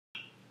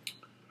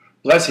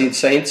Blessings,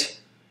 saints.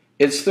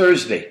 It's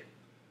Thursday.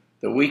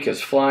 The week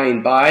is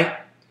flying by,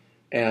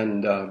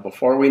 and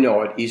before we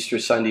know it, Easter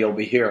Sunday will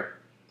be here.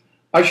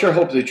 I sure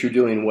hope that you're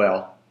doing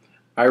well.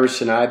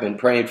 Iris and I have been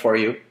praying for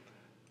you,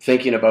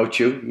 thinking about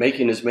you,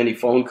 making as many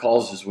phone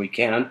calls as we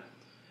can,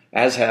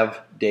 as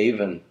have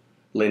Dave and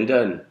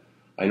Linda, and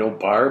I know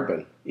Barb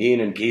and Ian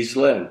and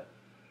Gisela, and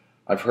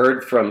I've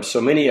heard from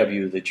so many of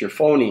you that you're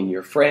phoning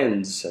your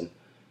friends and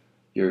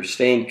you're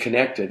staying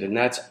connected, and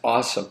that's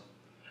awesome.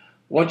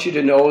 I want you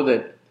to know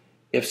that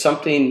if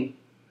something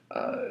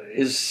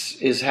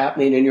is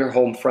happening in your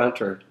home front,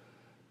 or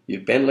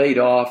you've been laid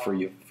off, or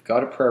you've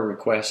got a prayer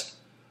request,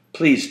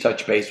 please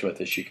touch base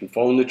with us. You can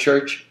phone the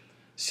church,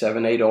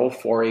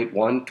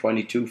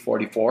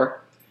 780-481-2244,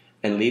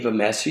 and leave a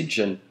message,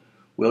 and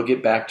we'll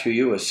get back to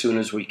you as soon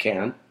as we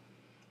can.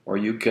 Or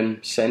you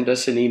can send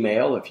us an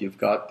email if you've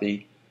got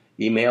the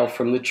email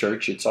from the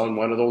church. It's on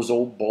one of those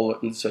old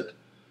bulletins that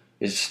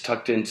is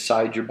tucked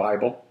inside your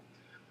Bible.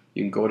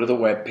 You can go to the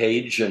web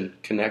page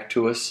and connect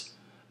to us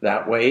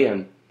that way,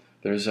 and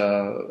there's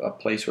a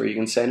place where you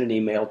can send an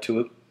email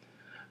to it.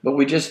 But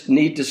we just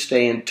need to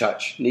stay in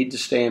touch, need to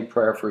stay in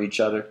prayer for each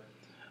other.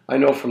 I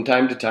know from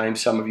time to time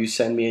some of you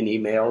send me an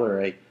email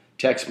or a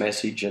text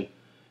message and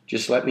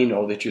just let me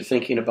know that you're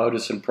thinking about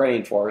us and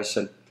praying for us,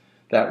 and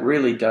that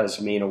really does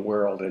mean a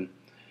world, and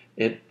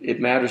it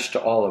matters to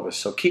all of us.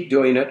 So keep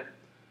doing it.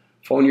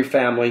 Phone your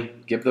family,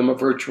 give them a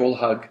virtual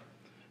hug,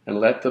 and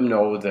let them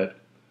know that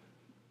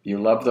you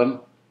love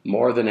them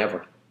more than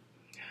ever.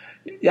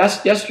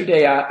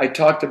 Yesterday I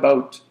talked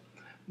about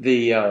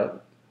the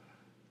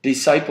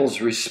disciples'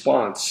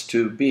 response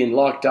to being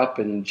locked up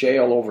in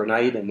jail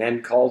overnight and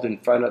then called in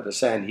front of the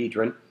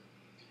Sanhedrin,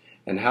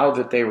 and how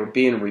that they were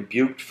being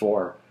rebuked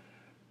for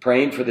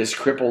praying for this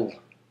crippled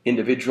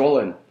individual,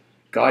 and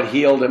God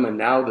healed him, and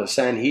now the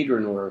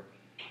Sanhedrin were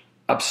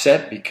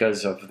upset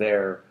because of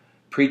their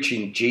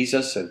preaching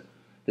Jesus and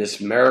this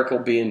miracle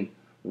being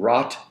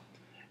wrought,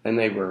 and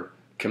they were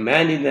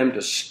commanding them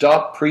to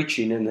stop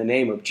preaching in the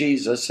name of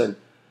Jesus. And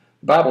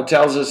the Bible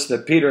tells us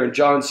that Peter and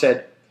John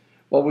said,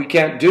 well, we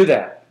can't do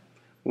that.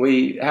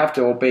 We have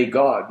to obey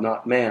God,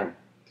 not man.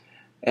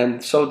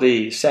 And so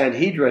the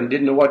Sanhedrin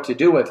didn't know what to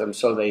do with them,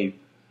 so they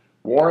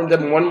warned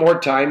them one more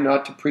time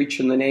not to preach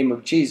in the name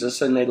of Jesus,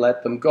 and they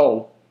let them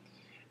go.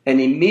 And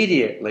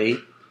immediately,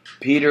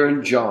 Peter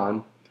and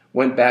John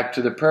went back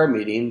to the prayer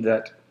meeting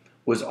that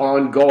was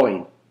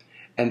ongoing,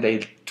 and they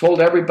told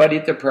everybody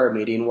at the prayer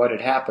meeting what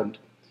had happened,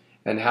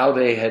 and how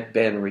they had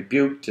been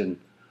rebuked and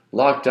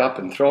locked up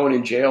and thrown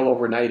in jail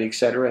overnight,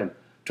 etc., and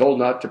told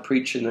not to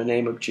preach in the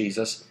name of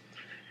Jesus.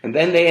 And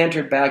then they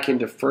entered back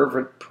into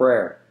fervent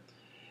prayer.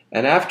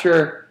 And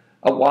after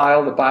a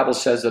while, the Bible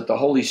says that the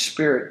Holy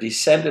Spirit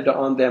descended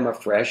on them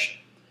afresh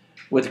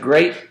with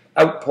great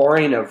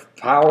outpouring of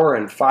power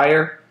and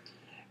fire.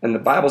 And the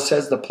Bible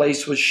says the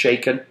place was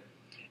shaken,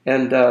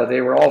 and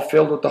they were all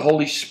filled with the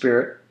Holy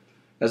Spirit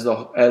as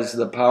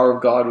the power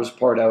of God was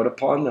poured out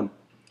upon them.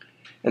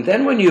 And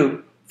then when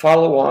you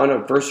follow on a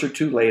verse or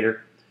two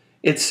later,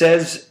 it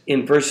says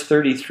in verse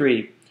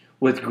 33,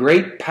 with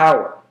great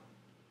power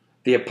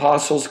the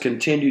apostles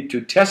continued to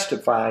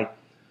testify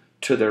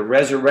to the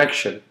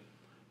resurrection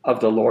of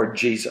the Lord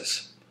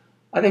Jesus.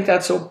 I think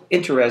that's so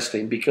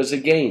interesting because,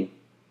 again,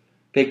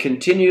 they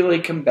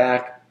continually come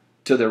back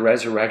to the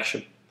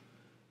resurrection.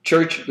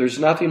 Church, there's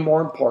nothing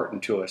more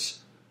important to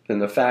us than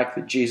the fact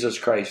that Jesus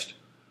Christ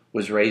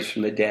was raised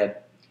from the dead.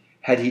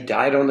 Had he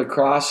died on the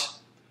cross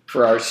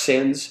for our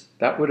sins,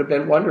 that would have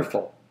been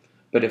wonderful.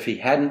 But if he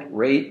hadn't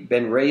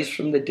been raised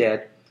from the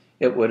dead,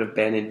 it would have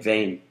been in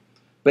vain.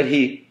 But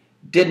he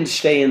didn't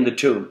stay in the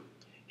tomb.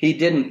 He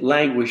didn't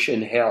languish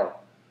in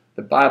hell.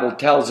 The Bible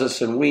tells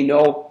us, and we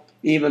know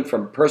even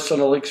from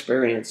personal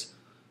experience,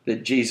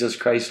 that Jesus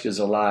Christ is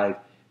alive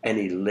and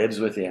he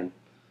lives within.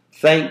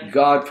 Thank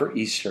God for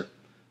Easter.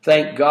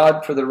 Thank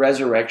God for the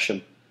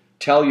resurrection.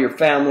 Tell your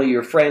family,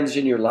 your friends,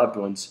 and your loved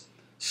ones.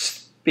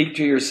 Speak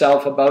to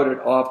yourself about it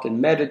often.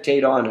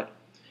 Meditate on it.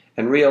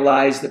 And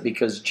realize that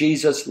because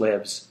Jesus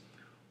lives,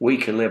 we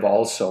can live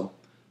also.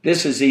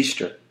 This is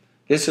Easter.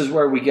 This is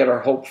where we get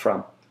our hope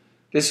from.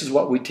 This is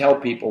what we tell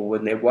people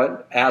when they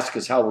ask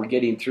us how we're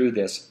getting through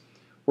this.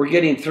 We're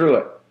getting through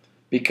it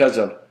because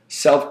of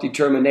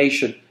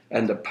self-determination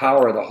and the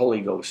power of the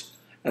Holy Ghost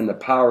and the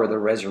power of the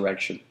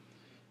resurrection.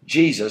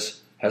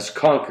 Jesus has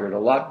conquered a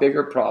lot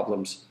bigger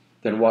problems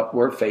than what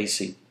we're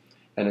facing.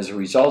 And as a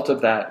result of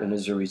that, and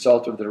as a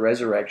result of the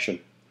resurrection,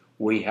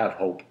 we have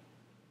hope.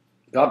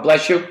 God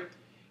bless you.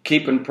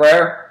 Keep in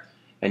prayer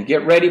and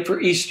get ready for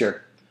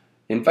Easter.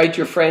 Invite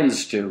your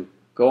friends to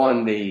go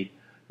on the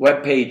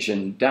webpage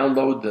and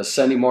download the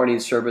Sunday morning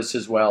service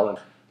as well. And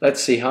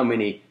let's see how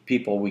many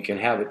people we can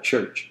have at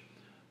church,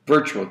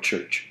 virtual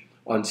church,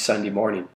 on Sunday morning.